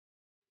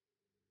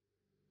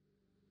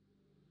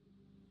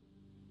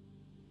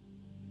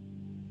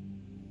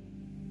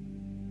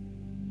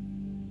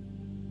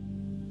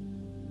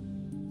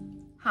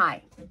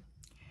Hi,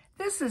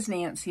 this is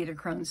Nancy at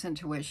Crohn's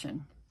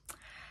Intuition,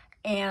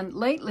 and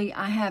lately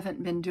I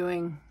haven't been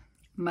doing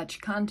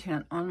much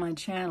content on my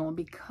channel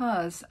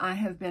because I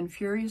have been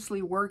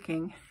furiously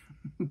working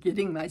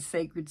getting my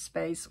sacred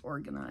space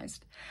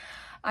organized.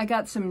 I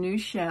got some new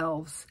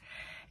shelves,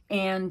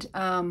 and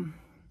I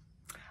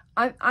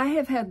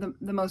have had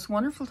the most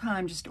wonderful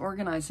time just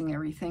organizing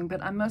everything,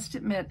 but I must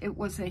admit it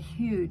was a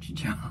huge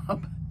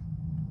job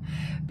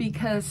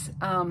because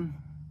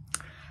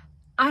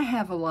I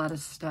have a lot of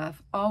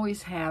stuff,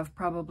 always have,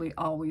 probably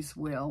always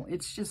will.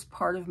 It's just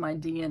part of my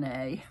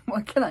DNA.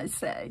 What can I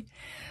say?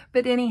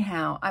 But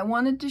anyhow, I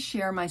wanted to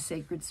share my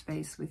sacred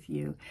space with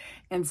you.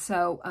 And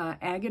so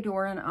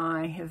Agador and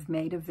I have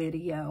made a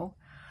video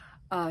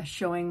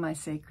showing my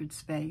sacred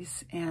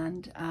space.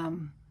 And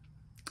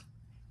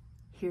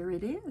here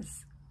it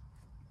is.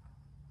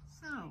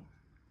 So,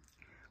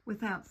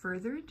 without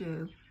further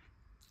ado,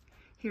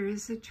 here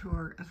is a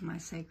tour of my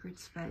sacred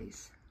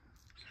space.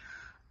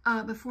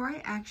 Before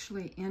I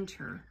actually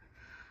enter,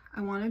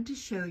 I wanted to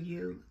show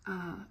you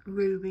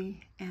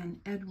Ruby and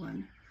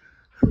Edwin,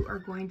 who are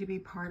going to be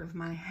part of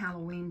my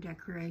Halloween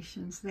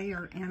decorations. They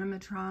are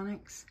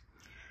animatronics.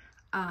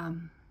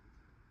 And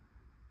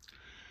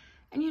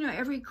you know,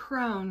 every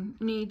crone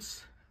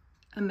needs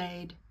a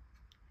maid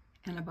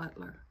and a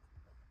butler.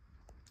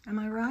 Am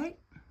I right?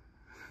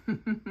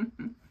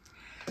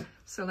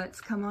 So let's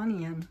come on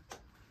in.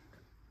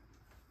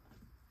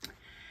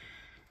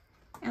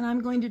 And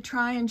I'm going to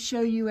try and show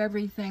you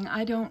everything.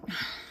 I don't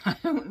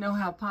know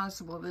how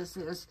possible this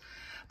is,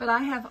 but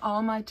I have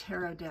all my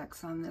tarot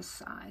decks on this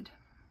side.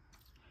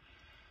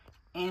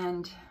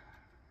 And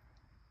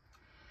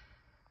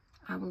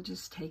I will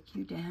just take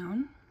you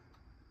down.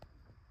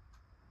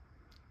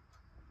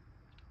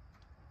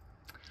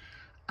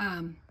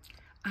 I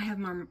have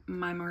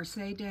my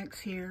Marseille decks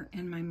here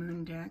and my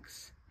moon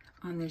decks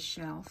on this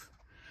shelf.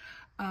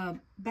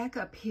 Back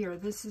up here,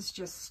 this is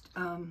just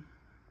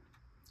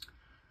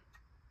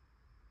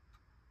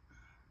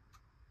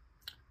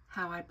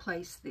how I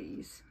place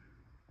these.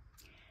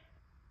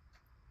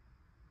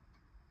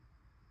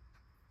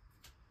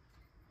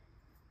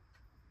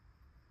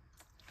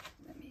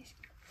 Let me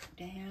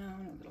go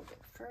down a little bit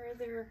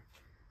further.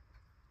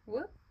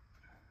 Whoop.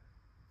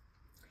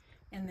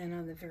 And then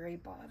on the very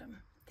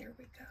bottom, there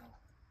we go.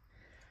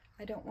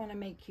 I don't want to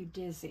make you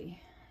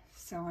dizzy,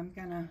 so I'm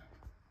gonna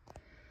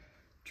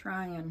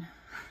try and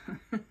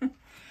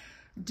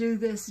do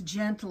this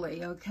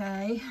gently,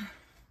 okay?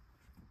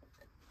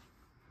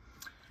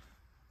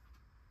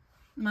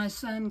 My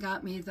son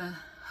got me the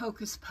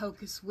Hocus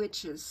Pocus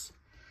Witches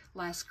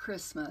last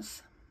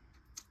Christmas.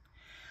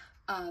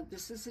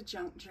 This is a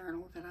junk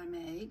journal that I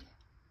made.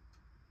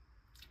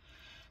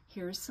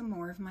 Here's some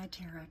more of my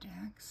tarot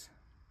decks.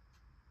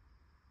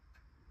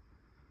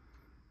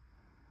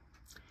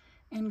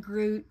 And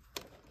Groot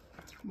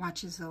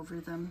watches over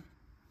them.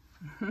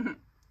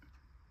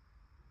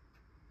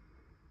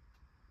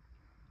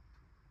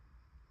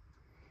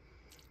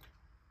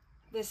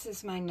 This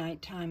is my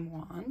nighttime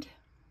wand.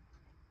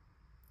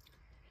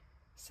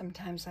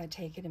 Sometimes I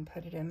take it and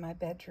put it in my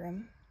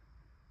bedroom.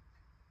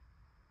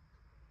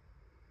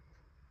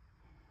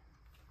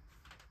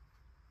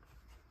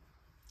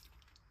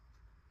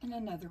 And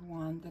another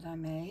wand that I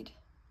made.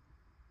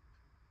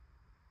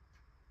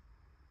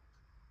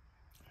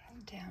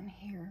 And down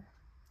here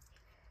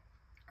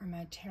are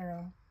my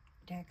tarot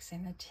decks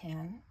in a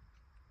tin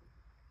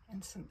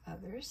and some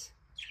others.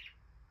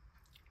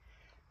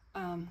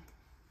 I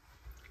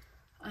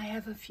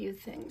have a few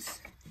things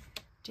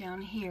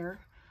down here.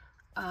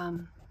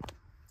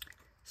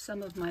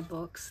 Some of my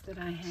books that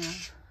I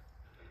have.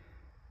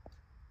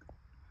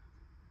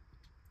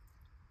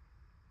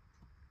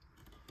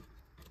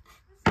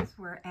 This is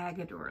where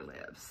Agador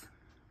lives.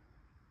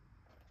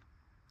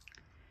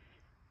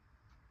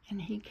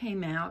 And he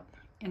came out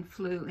and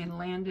flew and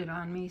landed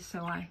on me,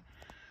 so I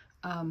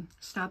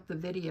stopped the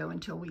video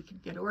until we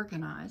could get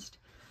organized.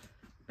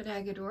 But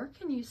Agador,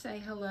 can you say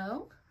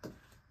hello?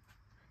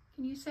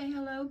 Can you say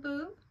hello,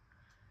 boo?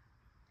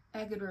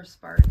 Agador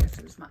Spartacus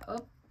is my,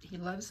 oh, he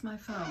loves my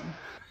phone.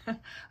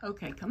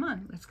 Okay, come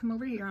on, let's come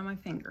over here on my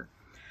finger.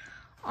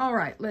 All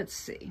right, let's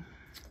see.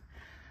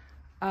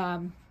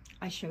 I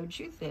showed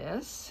you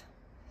this,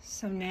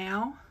 so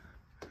now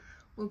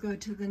we'll go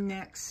to the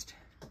next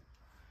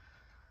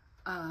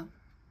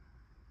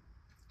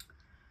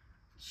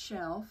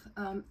shelf.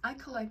 I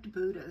collect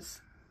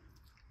Buddhas,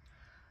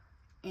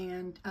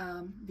 and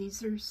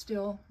these are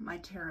still my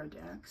tarot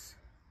decks.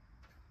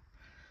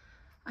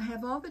 I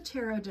have all the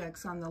tarot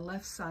decks on the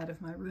left side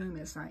of my room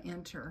as I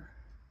enter.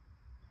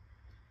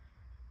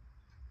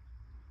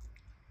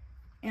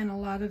 And a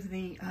lot of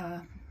the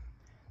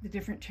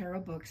different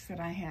tarot books that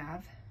I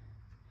have.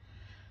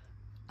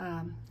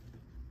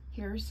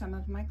 Here are some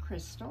of my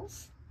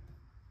crystals.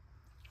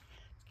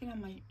 Get on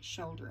my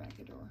shoulder,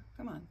 Agador.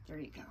 Come on, there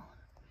you go.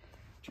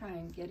 Try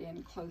and get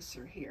in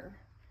closer here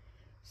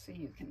so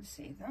you can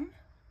see them.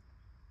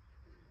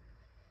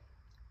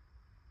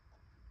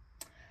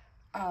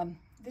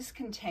 This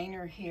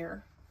container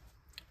here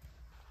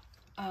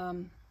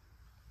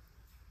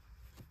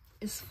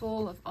is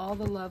full of all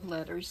the love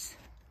letters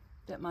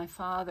that my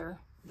father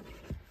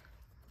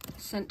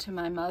sent to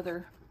my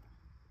mother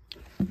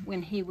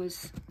when he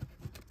was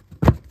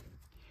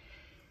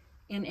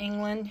in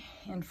England,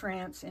 in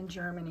France, and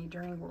Germany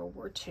during World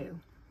War II.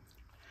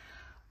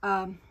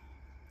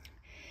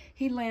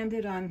 He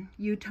landed on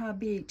Utah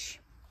Beach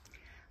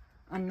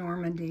on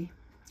Normandy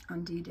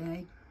on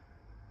D-Day.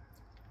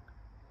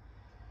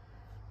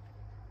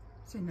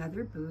 It's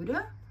another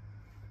Buddha.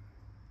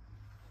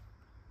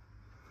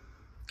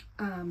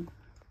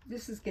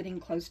 This is getting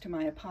close to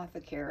my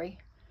apothecary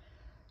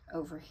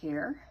over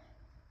here.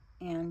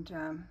 And,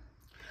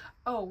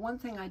 oh, one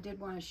thing I did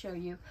want to show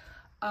you.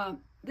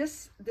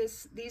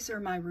 These are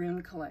my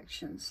rune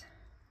collections.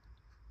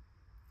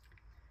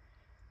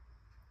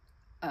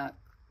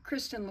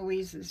 Kristen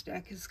Louise's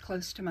deck is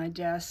close to my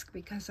desk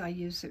because I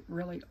use it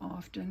really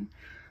often,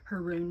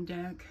 her rune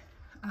deck.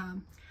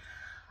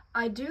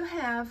 I do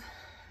have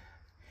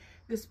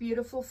this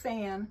beautiful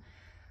fan,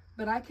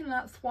 but I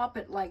cannot thwop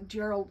it like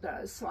Gerald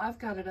does, so I've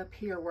got it up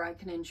here where I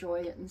can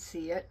enjoy it and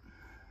see it.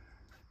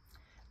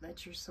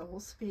 Let your soul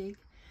speak.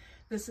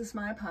 This is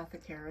my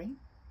apothecary.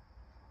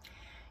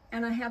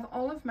 And I have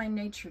all of my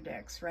nature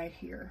decks right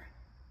here.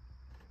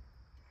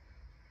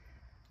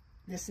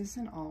 This is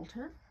an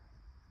altar.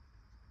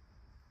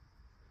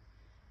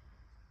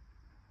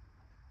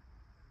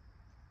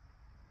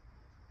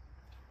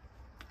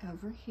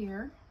 Over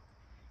here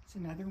is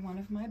another one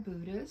of my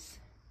Buddhas.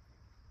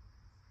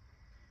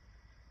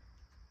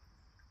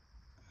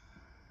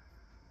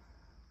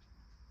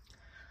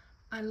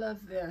 I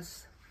love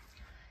this.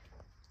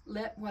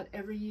 Let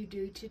whatever you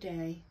do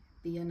today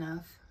be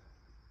enough.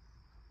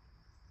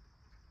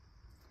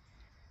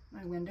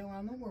 My window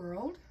on the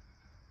world.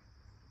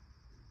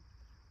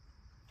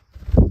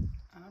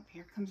 Oh,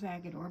 here comes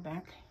Agador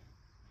back,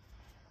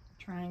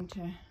 trying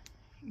to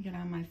get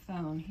on my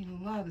phone. He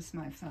loves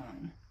my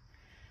phone.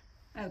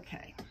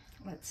 Okay,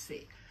 let's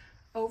see.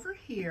 Over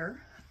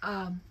here,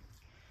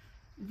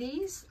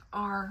 these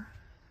are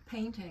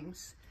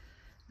paintings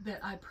that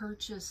I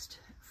purchased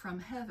from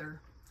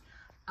Heather.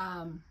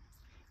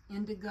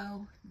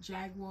 Indigo,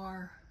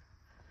 Jaguar,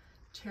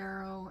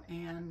 Tarot,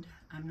 and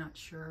I'm not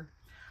sure.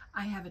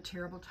 I have a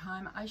terrible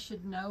time. I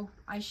should know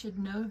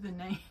the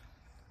name,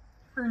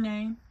 her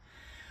name,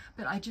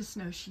 but I just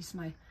know she's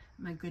my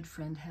good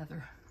friend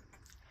Heather.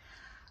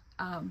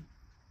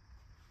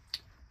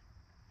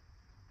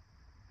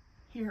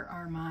 Here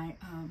are my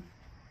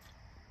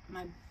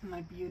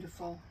my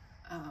beautiful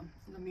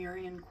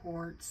Lemurian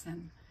quartz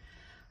and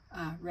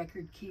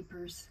record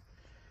keepers.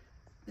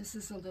 This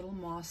is a little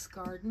moss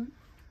garden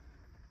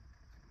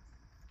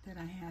that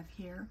I have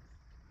here,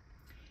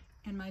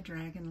 and my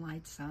dragon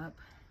lights up.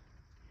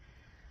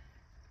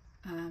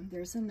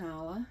 There's a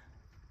Nala,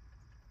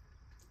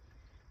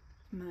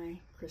 my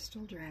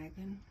crystal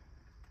dragon.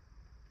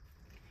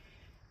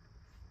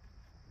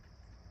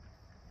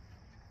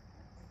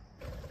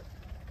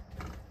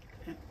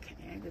 Okay,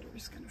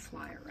 Agador's going to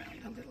fly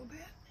around a little bit.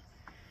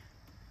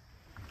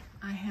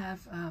 I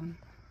have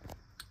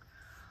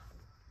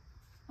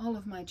all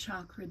of my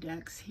chakra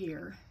decks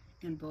here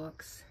in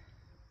books.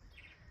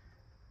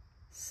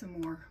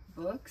 Some more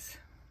books.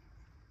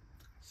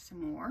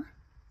 Some more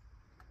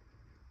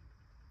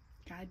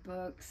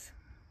guidebooks.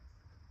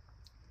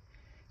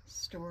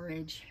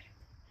 Storage.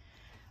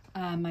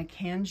 My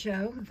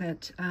Kanjo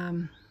that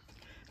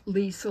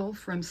Liesl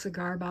from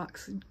Cigar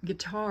Box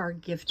Guitar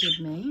gifted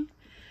me.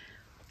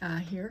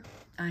 Here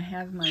I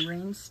have my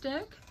rain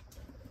stick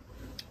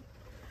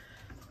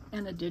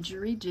and a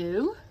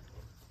didgeridoo.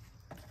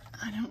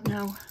 I don't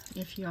know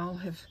if y'all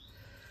have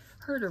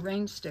heard a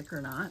rain stick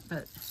or not,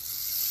 but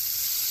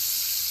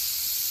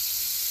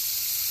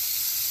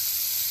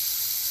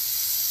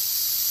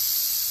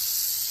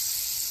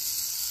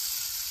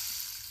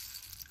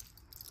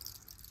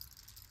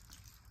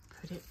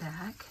put it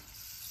back.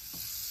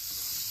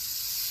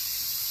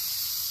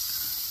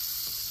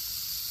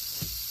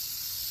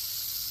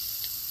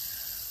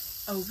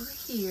 Over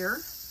here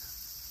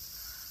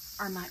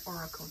are my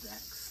oracle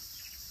decks.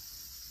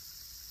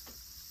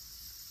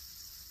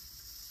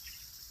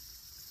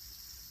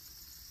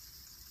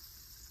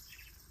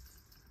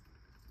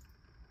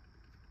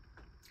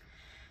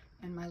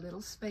 And my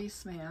little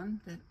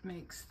spaceman that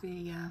makes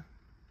the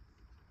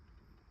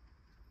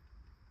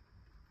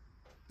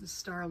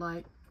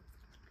starlight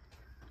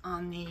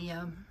on the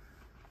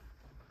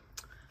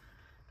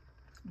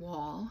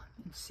wall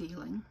and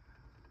ceiling.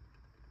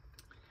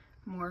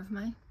 More of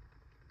my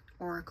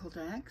oracle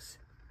decks.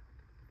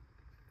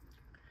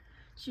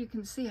 As you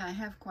can see, I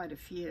have quite a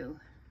few.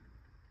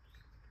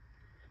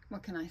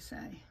 What can I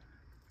say?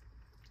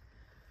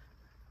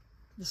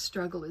 The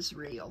struggle is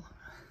real.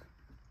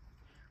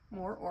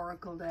 More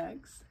oracle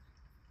decks.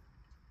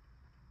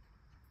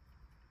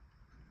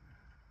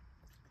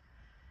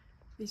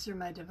 These are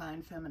my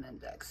divine feminine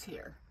decks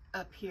here.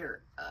 Up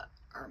here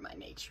are my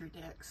nature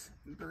decks,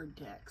 bird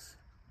decks.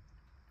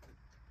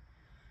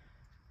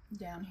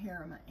 Down here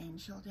are my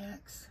angel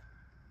decks.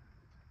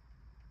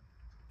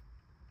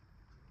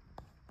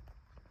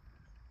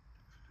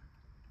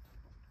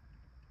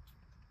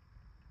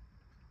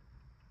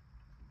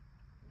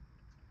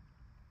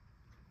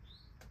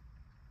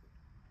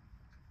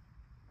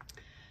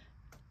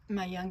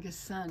 My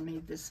youngest son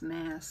made this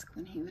mask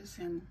when he was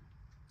in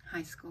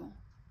high school.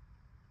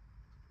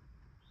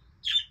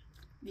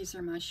 These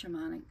are my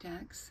shamanic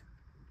decks.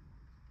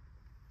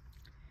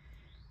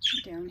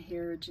 Down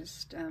here,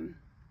 just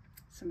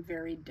some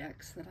varied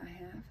decks that I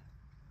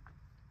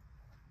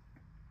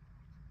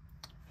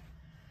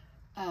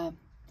have.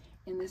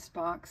 In this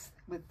box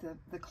with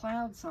the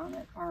clouds on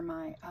it are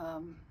my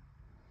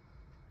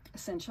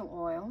essential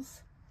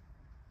oils.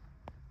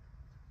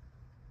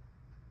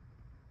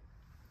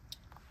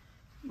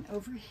 And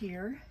over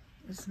here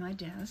is my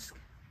desk.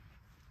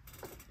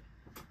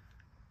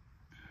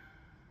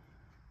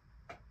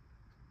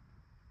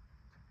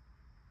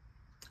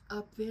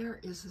 Up there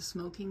is a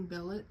smoking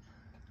billet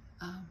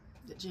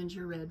that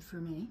Ginger read for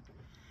me.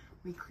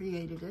 We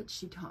created it.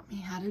 She taught me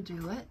how to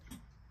do it.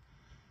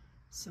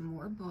 Some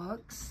more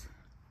books.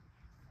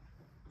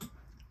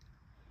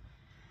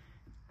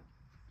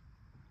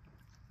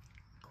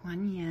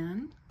 Kuan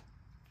Yin.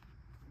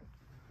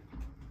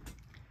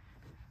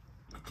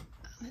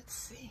 Let's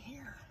see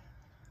here.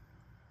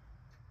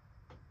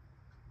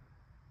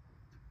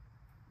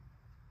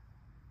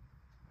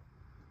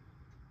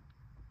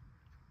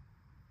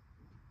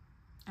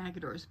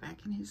 Agador's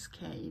back in his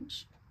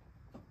cage.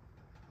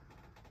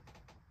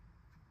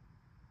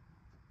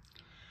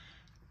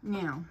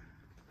 Now,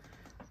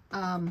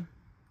 I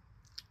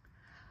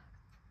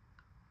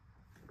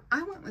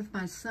went with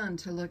my son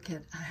to look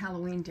at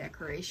Halloween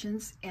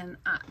decorations, and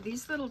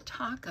these little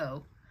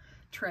taco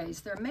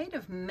trays, they're made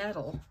of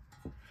metal.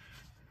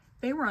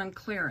 They were on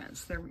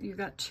clearance. You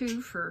got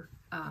two for,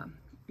 it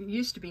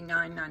used to be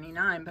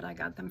 $9.99, but I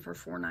got them for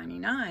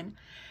 $4.99.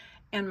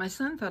 And my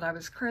son thought I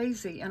was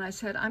crazy, and I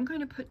said, I'm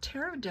going to put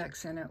tarot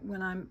decks in it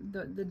when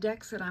the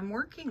decks that I'm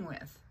working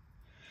with.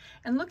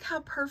 And look how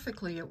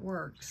perfectly it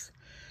works.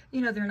 You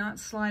know, they're not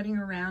sliding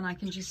around. I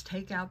can just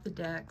take out the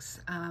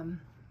decks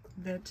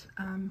that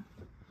I'm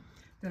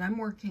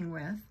working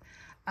with.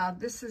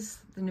 This is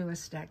the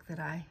newest deck that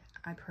I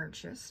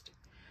purchased,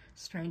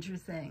 Stranger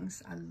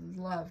Things. I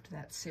loved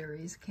that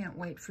series. Can't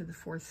wait for the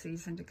 4th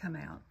season to come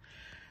out.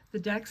 The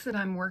decks that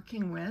I'm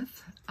working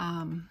with,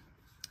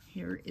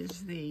 here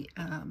is the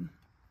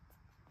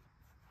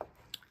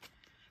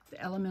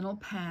Elemental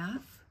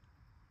Path.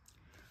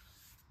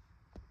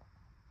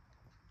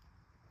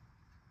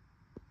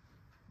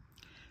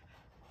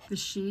 The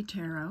She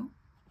Tarot.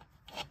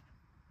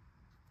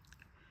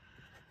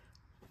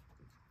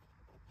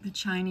 The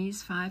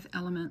Chinese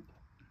 5-Element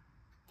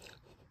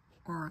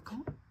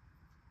Oracle.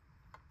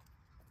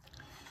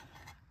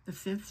 The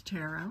 5th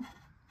Tarot.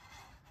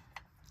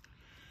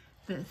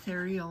 The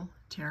Ethereal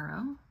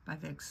Tarot by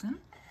Vixen.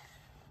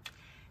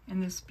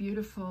 And this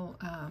beautiful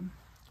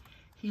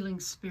Healing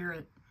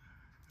Spirit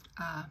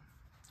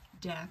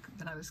deck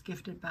that I was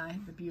gifted by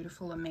the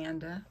beautiful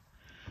Amanda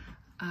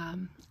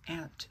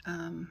at,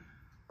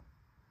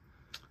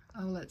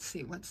 oh, let's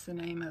see, what's the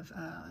name of,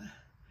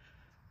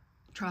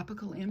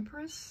 Tropical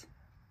Empress?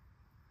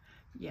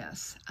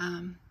 Yes.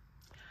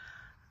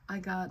 I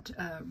got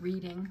a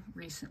reading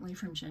recently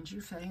from Ginger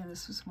Faye, and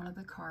this was one of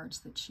the cards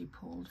that she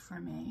pulled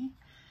for me.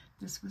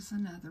 This was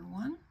another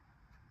one.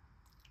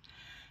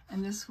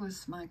 And this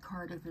was my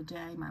card of the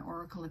day, my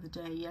oracle of the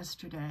day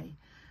yesterday.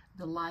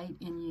 The light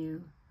in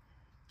you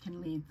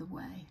can lead the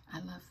way. I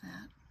love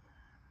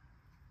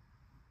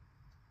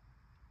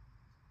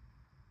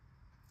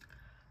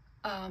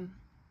that.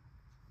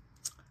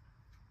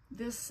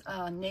 This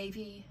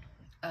navy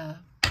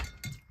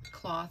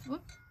cloth,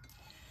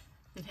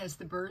 that has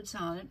the birds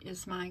on it,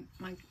 is my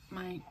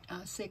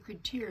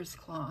Sacred Tears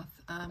cloth.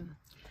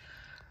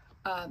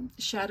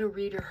 Shadow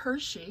reader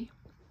Hershe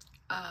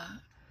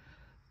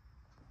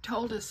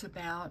told us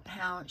about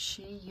how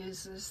she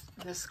uses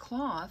this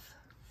cloth,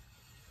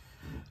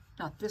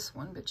 not this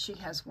one, but she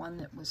has one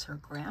that was her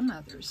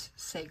grandmother's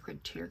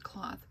sacred tear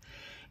cloth.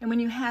 And when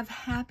you have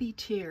happy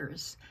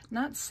tears,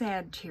 not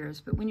sad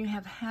tears, but when you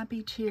have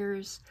happy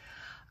tears,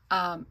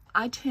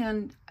 I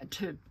tend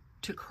to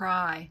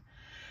cry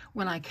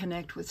when I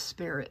connect with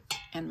Spirit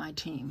and my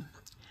team,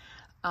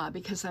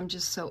 because I'm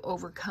just so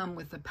overcome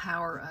with the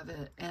power of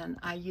it. And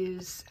I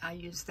use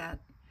that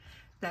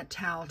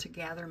towel to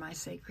gather my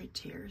sacred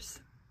tears.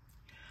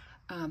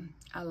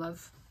 I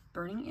love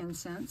burning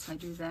incense. I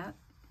do that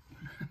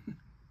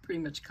pretty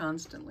much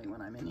constantly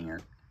when I'm in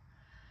here.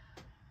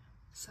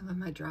 Some of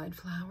my dried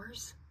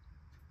flowers.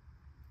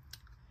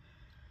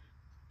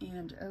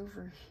 And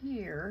over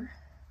here,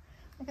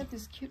 I got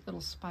this cute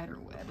little spider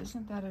web.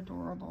 Isn't that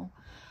adorable?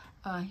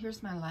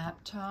 Here's my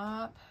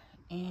laptop,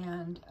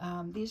 and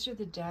these are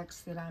the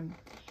decks that I'm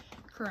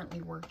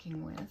currently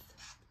working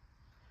with.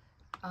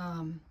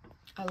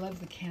 I love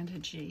the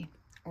Kantaji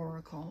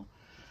Oracle.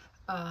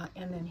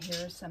 And then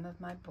here are some of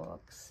my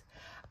books.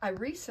 I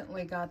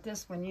recently got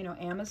this when, you know,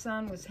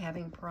 Amazon was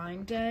having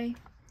Prime Day,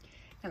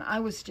 and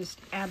I was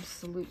just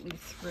absolutely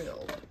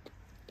thrilled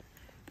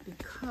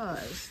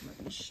because,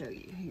 let me show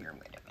you here,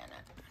 wait a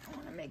minute, I don't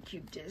want to make you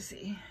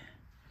dizzy.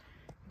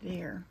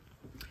 There.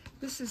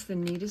 This is the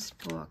neatest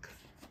book.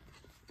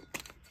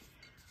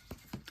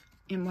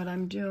 And what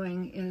I'm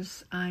doing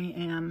is I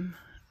am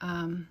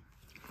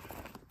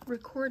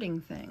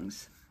recording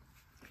things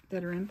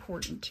that are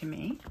important to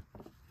me.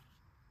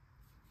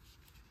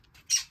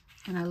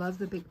 And I love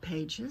the big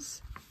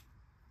pages.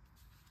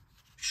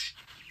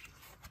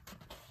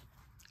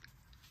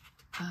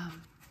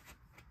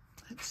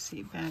 Let's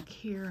see, back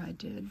here I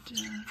did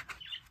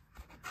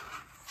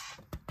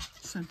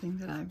something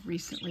that I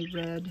recently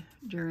read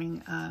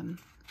during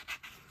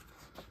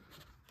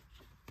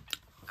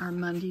our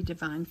Monday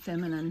Divine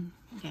Feminine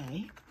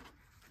Day.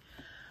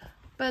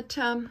 But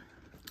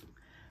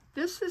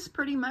this is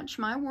pretty much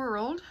my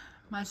world,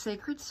 my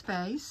sacred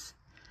space.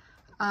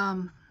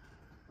 And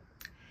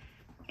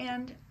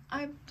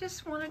I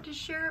just wanted to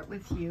share it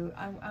with you.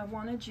 I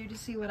wanted you to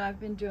see what I've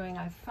been doing.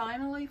 I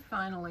finally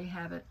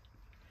have it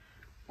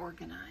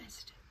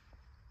organized.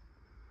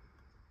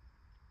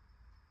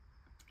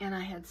 And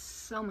I had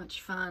so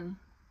much fun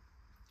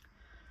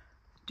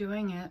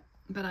doing it,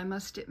 but I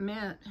must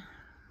admit,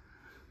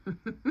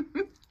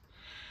 it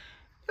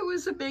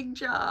was a big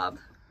job.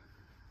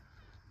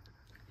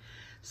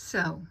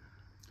 So,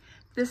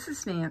 this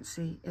is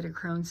Nancy at A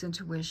Crone's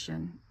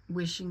Intuition,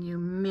 wishing you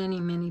many,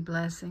 many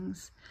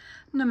blessings.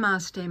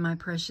 Namaste, my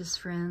precious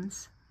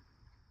friends.